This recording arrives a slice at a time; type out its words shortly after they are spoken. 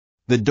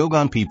The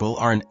Dogon people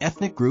are an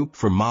ethnic group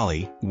from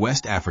Mali,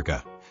 West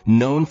Africa,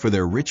 known for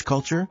their rich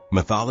culture,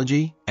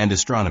 mythology, and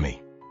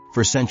astronomy.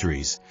 For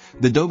centuries,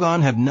 the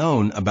Dogon have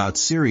known about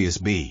Sirius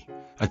B,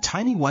 a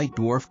tiny white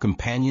dwarf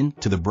companion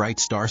to the bright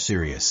star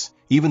Sirius,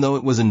 even though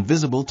it was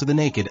invisible to the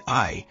naked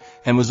eye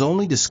and was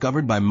only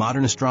discovered by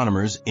modern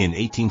astronomers in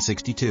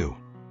 1862.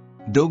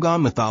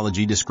 Dogon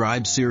mythology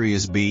describes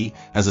Sirius B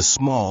as a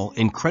small,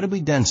 incredibly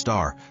dense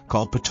star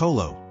called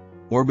Ptolo,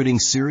 orbiting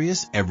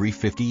Sirius every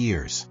 50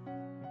 years.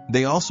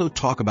 They also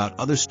talk about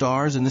other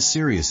stars in the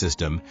Sirius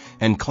system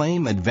and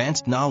claim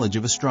advanced knowledge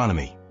of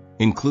astronomy,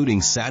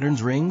 including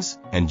Saturn's rings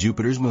and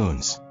Jupiter's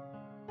moons.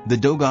 The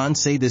Dogon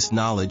say this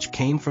knowledge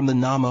came from the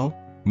Namo,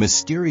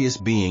 mysterious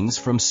beings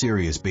from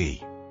Sirius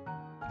B.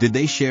 Did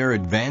they share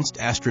advanced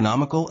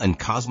astronomical and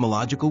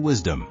cosmological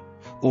wisdom?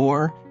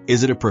 Or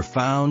is it a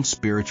profound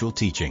spiritual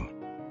teaching?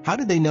 How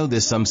did they know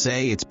this? Some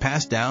say it's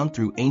passed down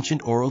through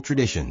ancient oral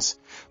traditions,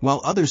 while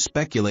others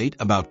speculate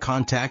about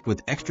contact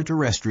with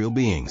extraterrestrial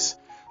beings,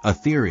 a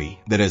theory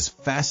that has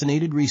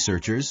fascinated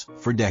researchers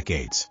for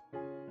decades.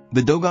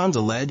 The Dogon's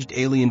alleged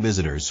alien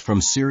visitors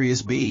from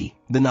Sirius B,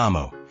 the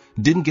Namo,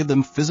 didn't give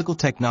them physical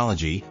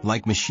technology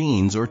like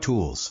machines or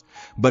tools,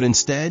 but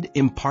instead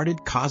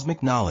imparted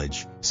cosmic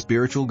knowledge,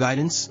 spiritual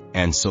guidance,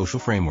 and social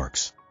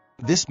frameworks.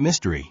 This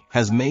mystery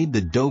has made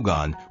the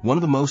Dogon one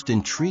of the most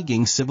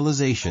intriguing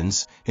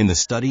civilizations in the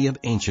study of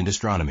ancient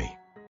astronomy.